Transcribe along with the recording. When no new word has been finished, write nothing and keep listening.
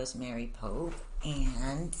Rosemary Pope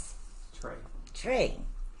and Trey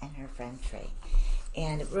and her friend Trey.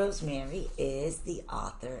 And Rosemary is the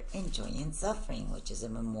author in Joy and Suffering, which is a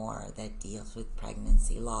memoir that deals with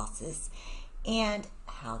pregnancy losses and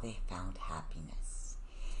how they found happiness.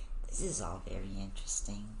 This is all very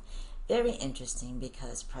interesting. Very interesting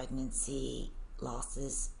because pregnancy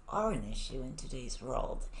losses are an issue in today's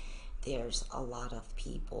world. There's a lot of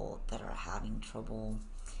people that are having trouble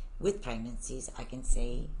with pregnancies. I can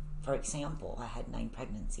say, for example, I had 9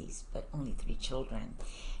 pregnancies, but only 3 children.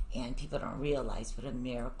 And people don't realize what a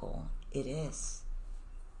miracle it is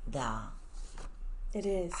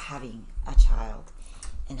having a child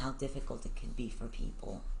and how difficult it can be for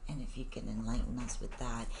people. And if you can enlighten us with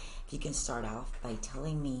that, if you can start off by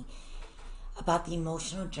telling me about the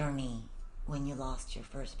emotional journey when you lost your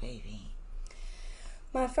first baby.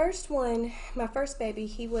 My first baby,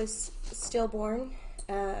 he was stillborn,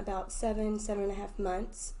 about 7.5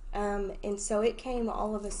 months. And so it came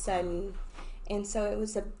all of a sudden. And so it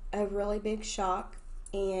was a really big shock.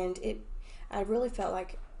 And I really felt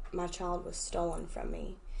like my child was stolen from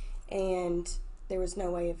me. And there was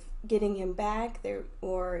no way of getting him back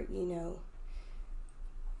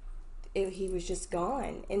he was just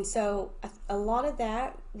gone. And so a lot of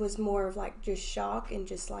that was more of like just shock and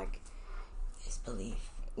just like disbelief.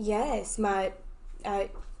 Yes,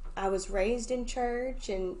 I was raised in church,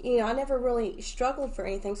 and I never really struggled for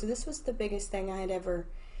anything, so this was the biggest thing I had ever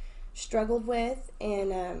struggled with.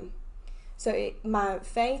 And so my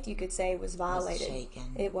faith, you could say, was violated. Was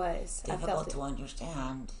shaken. It was difficult to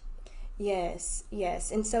understand. Yes,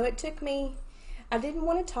 and so it took me. I didn't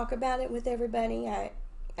want to talk about it with everybody. I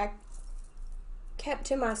kept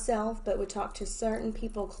to myself, but would talk to certain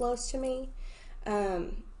people close to me.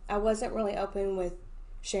 I wasn't really open with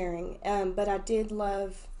sharing, but I did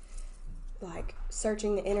love like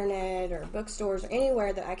searching the internet or bookstores or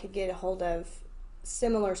anywhere that I could get a hold of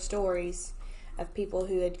similar stories of people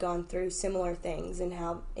who had gone through similar things and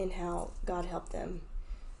how God helped them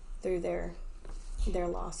through their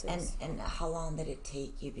losses. And how long did it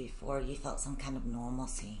take you before you felt some kind of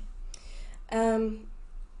normalcy?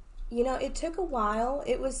 It took a while.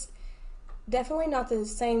 It was definitely not the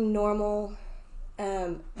same normal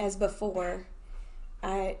as before.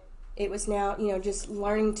 It was now, just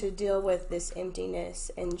learning to deal with this emptiness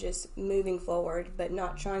and just moving forward, but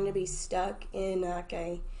not trying to be stuck in like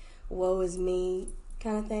a woe is me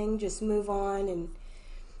kind of thing. Just move on.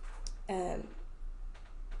 And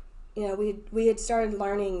we had started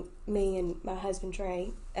learning, me and my husband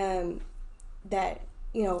Trey, that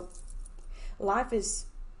life is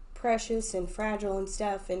precious and fragile and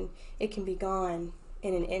stuff, and it can be gone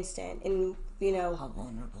in an instant. And how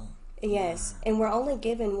vulnerable. Yes, yeah. And we're only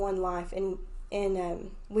given one life, and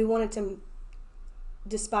we wanted to,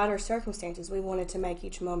 despite our circumstances, we wanted to make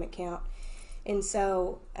each moment count. And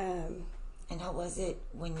so and how was it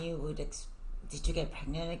when you did you get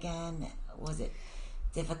pregnant again? Was it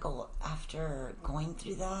difficult after going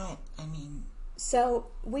through that? So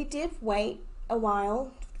we did wait a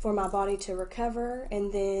while for my body to recover,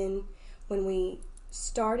 and then when we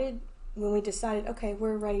decided, okay,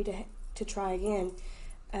 we're ready to try again,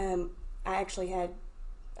 I actually had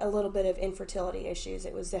a little bit of infertility issues.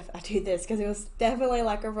 It was I do this because it was definitely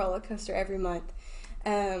like a roller coaster every month,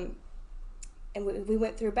 and we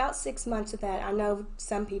went through about 6 months of that. I know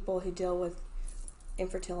some people who deal with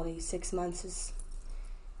infertility. 6 months is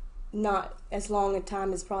not as long a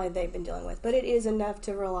time as probably they've been dealing with, but it is enough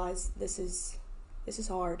to realize this is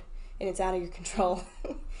hard and it's out of your control.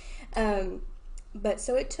 But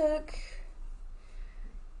so it took,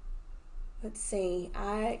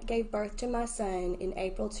 I gave birth to my son in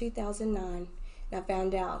April 2009, and I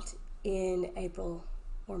found out in April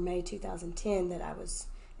or May 2010 that I was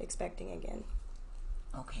expecting again.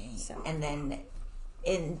 Okay. So. And then,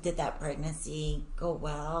 did that pregnancy go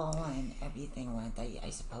well and everything went, I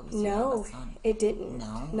suppose? No, it didn't.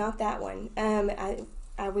 No? Not that one.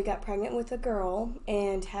 We got pregnant with a girl,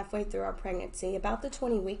 and halfway through our pregnancy, about the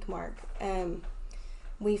 20-week mark,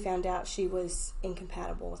 we found out she was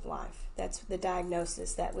incompatible with life. That's the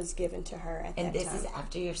diagnosis that was given to her at that time. And this is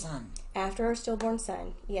after your son? After our stillborn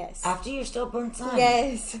son, yes. After your stillborn son?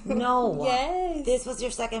 Yes. No. Yes. This was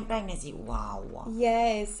your second pregnancy? Wow.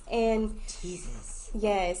 Yes, and... Jesus.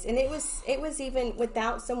 Yes, and it was even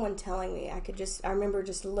without someone telling me. I remember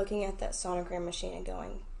just looking at that sonogram machine and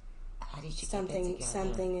going, how did you keep it together?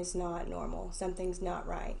 Something is not normal. Something's not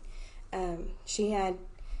right. She had...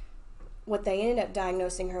 What they ended up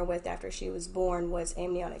diagnosing her with after she was born was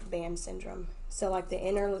amniotic band syndrome. So like the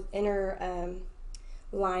inner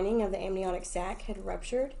lining of the amniotic sac had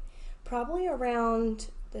ruptured probably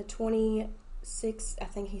around the I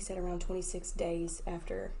think he said around 26 days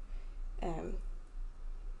after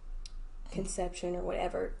conception or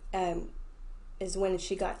whatever, is when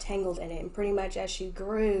she got tangled in it. And pretty much as she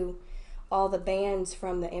grew, all the bands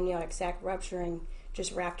from the amniotic sac rupturing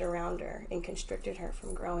just wrapped around her and constricted her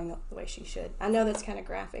from growing the way she should. I know that's kind of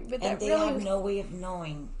graphic, but and they have no way of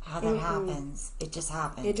knowing how that happens. It just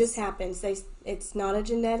happens. It just happens. It's not a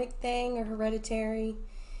genetic thing or hereditary.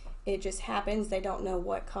 It just happens. They don't know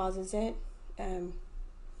what causes it.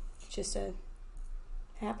 It's just a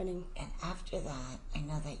happening. And after that, I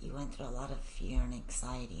know that you went through a lot of fear and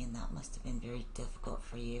anxiety, and that must have been very difficult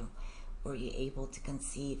for you. Were you able to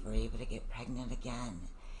conceive? Were you able to get pregnant again?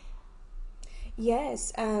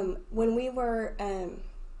 Yes. When we were,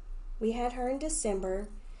 we had her in December,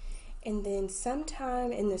 and then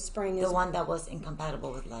sometime in the spring. The one that was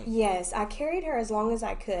incompatible with life. Yes, I carried her as long as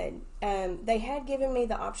I could. They had given me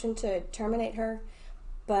the option to terminate her,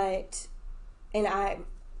 and I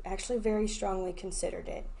actually very strongly considered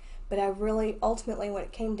it. But I really, ultimately, what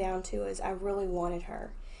it came down to is I really wanted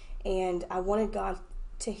her, and I wanted God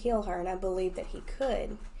to heal her, and I believed that He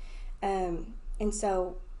could. And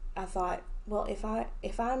so I thought, well, if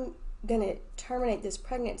I'm going to terminate this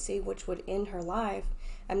pregnancy, which would end her life,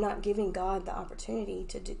 I'm not giving God the opportunity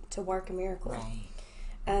to work a miracle.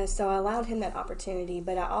 Right. So I allowed Him that opportunity,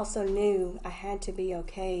 but I also knew I had to be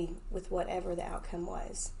okay with whatever the outcome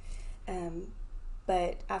was.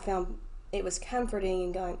 But I found it was comforting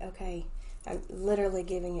and going, okay, I'm literally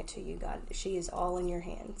giving it to you, God. She is all in your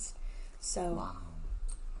hands. So. Wow.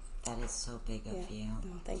 That is so big of you.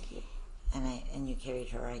 Oh, thank you. And you carried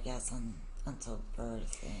her, I guess, until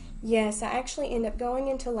birth. Yes, I actually ended up going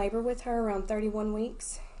into labor with her around 31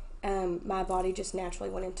 weeks. My body just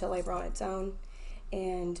naturally went into labor on its own,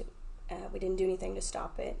 and we didn't do anything to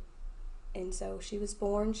stop it. And so she was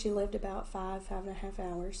born. She lived about 5.5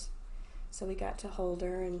 hours. So we got to hold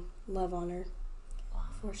her and love on her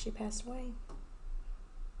before she passed away.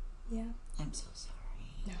 Yeah. I'm so sorry.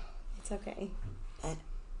 No, it's okay. But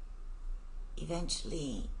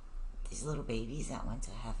eventually, these little babies that went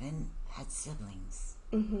to heaven had siblings.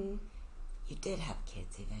 Mm-hmm. You did have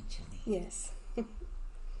kids eventually. Yes.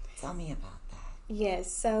 Tell me about that. Yes.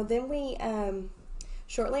 So then we,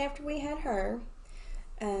 shortly after we had her,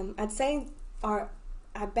 I'd say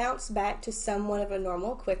I bounced back to somewhat of a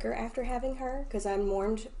normal quicker after having her because I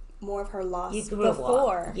mourned more of her loss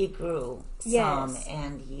before. You grew some,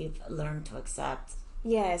 and you've learned to accept.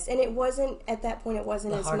 Yes, and it wasn't, at that point, it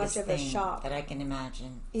wasn't as much of a shock. That I can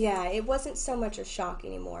imagine. Yeah, it wasn't so much a shock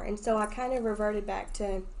anymore. And so I kind of reverted back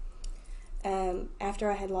to, after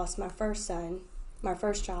I had lost my first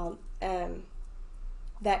child,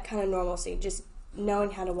 that kind of normalcy, just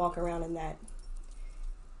knowing how to walk around in that,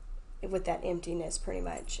 with that emptiness pretty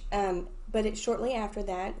much. But shortly after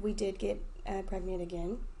that, we did get pregnant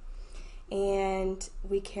again. And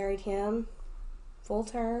we carried him full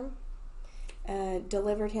term.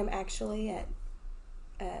 Delivered him actually at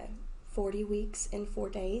 40 weeks and 4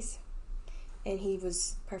 days, and he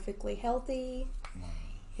was perfectly healthy. Nice.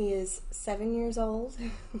 He is 7 years old.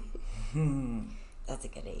 That's a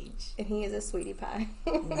good age. And he is a sweetie pie.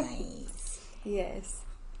 Nice. Yes.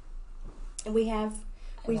 And we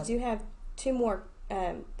do have 2 more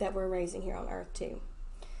that we're raising here on Earth too.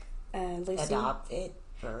 Lucy. Adopted?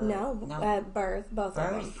 Birth, both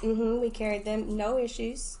of them. Mm-hmm. We carried them, no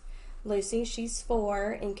issues. Lucy, she's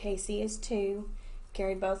 4, and Casey is 2.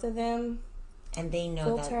 Carried both of them. And they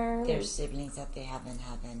know that they're siblings that they have in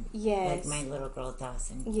heaven. Yes. Like my little girl does.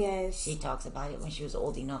 And yes. she talks about it when she was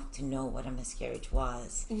old enough to know what a miscarriage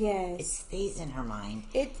was. Yes. It stays in her mind.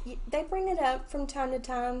 They bring it up from time to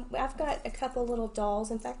time. I've got a couple little dolls.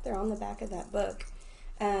 In fact, they're on the back of that book.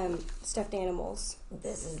 Stuffed animals.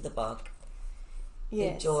 This is the book.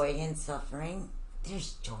 Yes. The Joy and Suffering.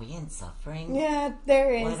 There's joy and suffering. Yeah,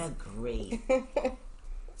 there is. What a great.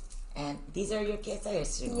 And these are your kids, I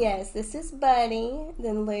assume? Yes, this is Buddy,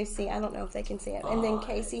 then Lucy. I don't know if they can see it. And then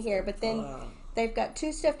Casey here. But then they've got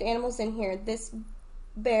 2 stuffed animals in here. This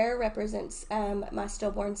bear represents my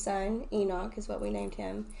stillborn son, Enoch is what we named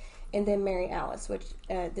him. And then Mary Alice, which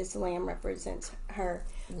this lamb represents her.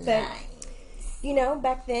 But, nice.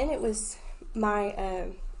 Back then it was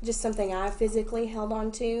my, just something I physically held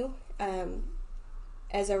on to.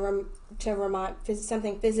 As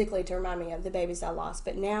something physically to remind me of the babies I lost.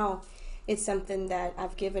 But now it's something that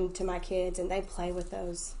I've given to my kids, and they play with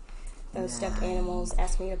those stuffed animals,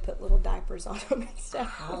 ask me to put little diapers on them and stuff.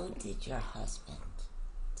 How did your husband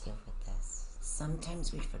deal with this?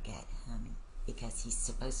 Sometimes we forget him because he's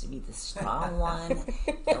supposed to be the strong one,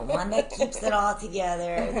 the one that keeps it all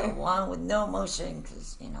together, the one with no emotion,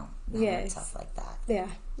 because, men are tough like that.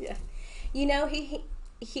 Yeah. You know, he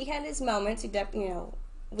had his moments.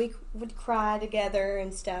 We would cry together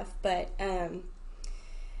and stuff, but did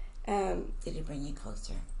it bring you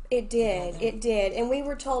closer? It did. Together? It did. And we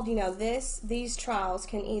were told, these trials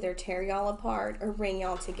can either tear y'all apart or bring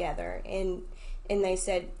y'all together. And they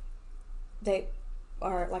said they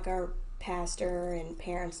are like our pastor and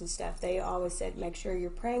parents and stuff. They always said, make sure you're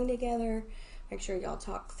praying together, make sure y'all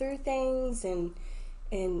talk through things, and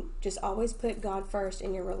just always put God first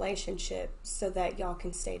in your relationship so that y'all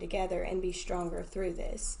can stay together and be stronger through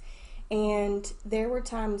this. And there were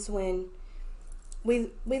times when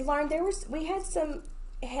we learned we had some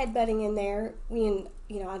headbutting in there.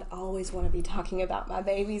 I'd always want to be talking about my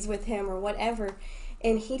babies with him or whatever,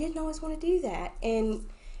 and he didn't always want to do that. And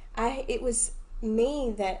it was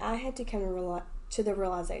me that I had to come to the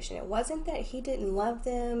realization. It wasn't that he didn't love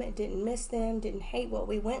them, didn't miss them, didn't hate what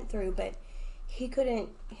we went through, but he couldn't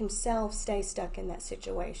himself stay stuck in that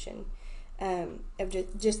situation, of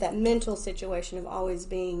just that mental situation of always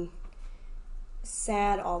being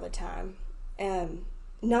sad all the time.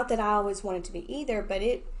 Not that I always wanted to be either, but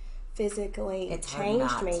it physically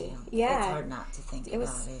changed me. Yeah, it's hard not to think about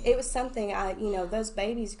it. It was something those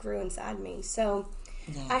babies grew inside me. So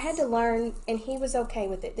yes. I had to learn, and he was okay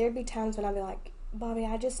with it. There'd be times when I'd be like, Bobby,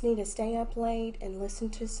 I just need to stay up late and listen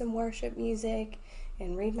to some worship music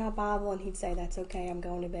and read my Bible, and he'd say, that's okay, I'm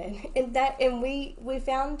going to bed. And we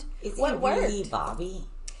found what worked. Is he really Bobby?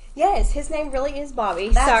 Yes, his name really is Bobby.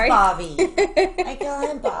 That's Sorry. Bobby. I call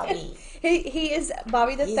him Bobby. He is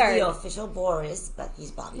Bobby the He's Third. the official Boris, but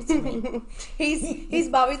he's Bobby to me. He's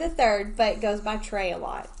Bobby the Third, but goes by Trey a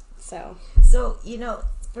lot. So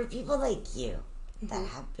for people like you that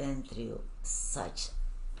have been through such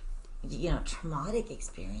traumatic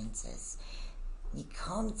experiences, you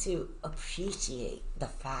come to appreciate the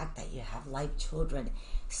fact that you have live children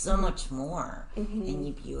so much more, and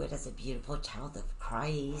you view it as a beautiful child of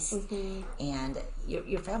Christ, and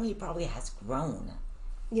your family probably has grown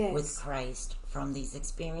with Christ from these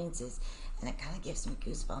experiences, and it kind of gives me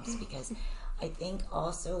goosebumps because I think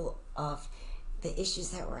also of the issues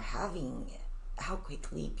that we're having, how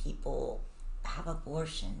quickly people have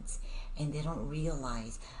abortions and they don't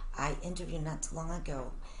realize. I interviewed not too long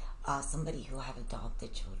ago somebody who had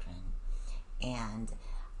adopted children, and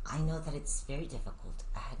I know that it's very difficult.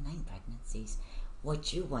 I had 9 pregnancies,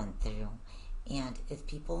 what you went through, and if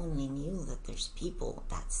people only knew that there's people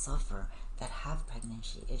that suffer, that have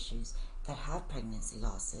pregnancy issues, that have pregnancy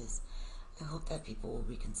losses, I hope that people will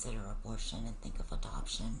reconsider abortion and think of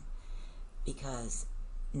adoption, because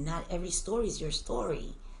not every story is your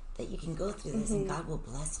story, that you can go through this and God will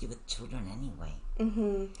bless you with children anyway.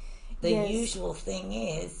 The usual thing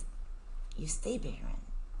is you stay barren,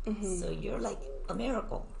 so you're like a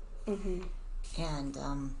miracle, and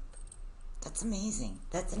that's amazing.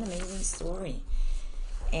 That's an amazing story.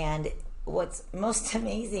 And what's most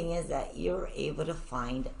amazing is that you're able to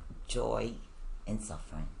find joy in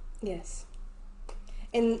suffering. Yes.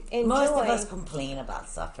 And most joy. of us complain about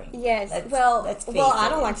suffering. Yes. Let's I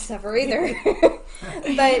don't like to suffer either.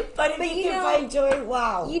 but if you can find joy,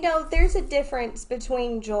 wow. There's a difference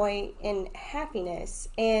between joy and happiness.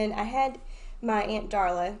 And I had my Aunt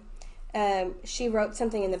Darla. She wrote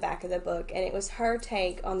something in the back of the book, and it was her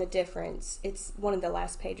take on the difference. It's one of the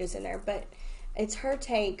last pages in there, but it's her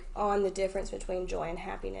take on the difference between joy and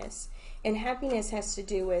happiness. And happiness has to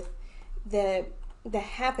do with the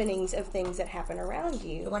happenings of things that happen around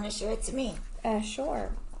you. You want to share it to me?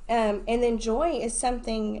 Sure. And then joy is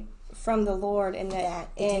something from the Lord, and that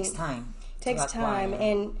it takes time. Takes time,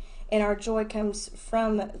 and our joy comes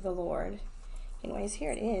from the Lord. Anyways,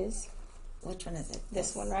 here it is. Which one is it?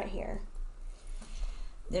 This one right here.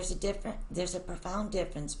 There's a profound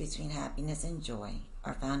difference between happiness and joy.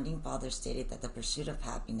 Our founding fathers stated that the pursuit of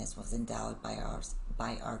happiness was endowed by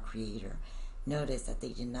our Creator. Notice that they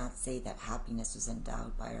did not say that happiness was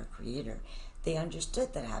endowed by our Creator. They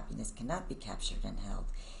understood that happiness cannot be captured and held.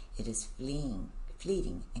 It is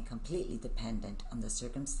fleeting, and completely dependent on the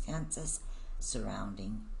circumstances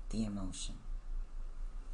surrounding the emotion.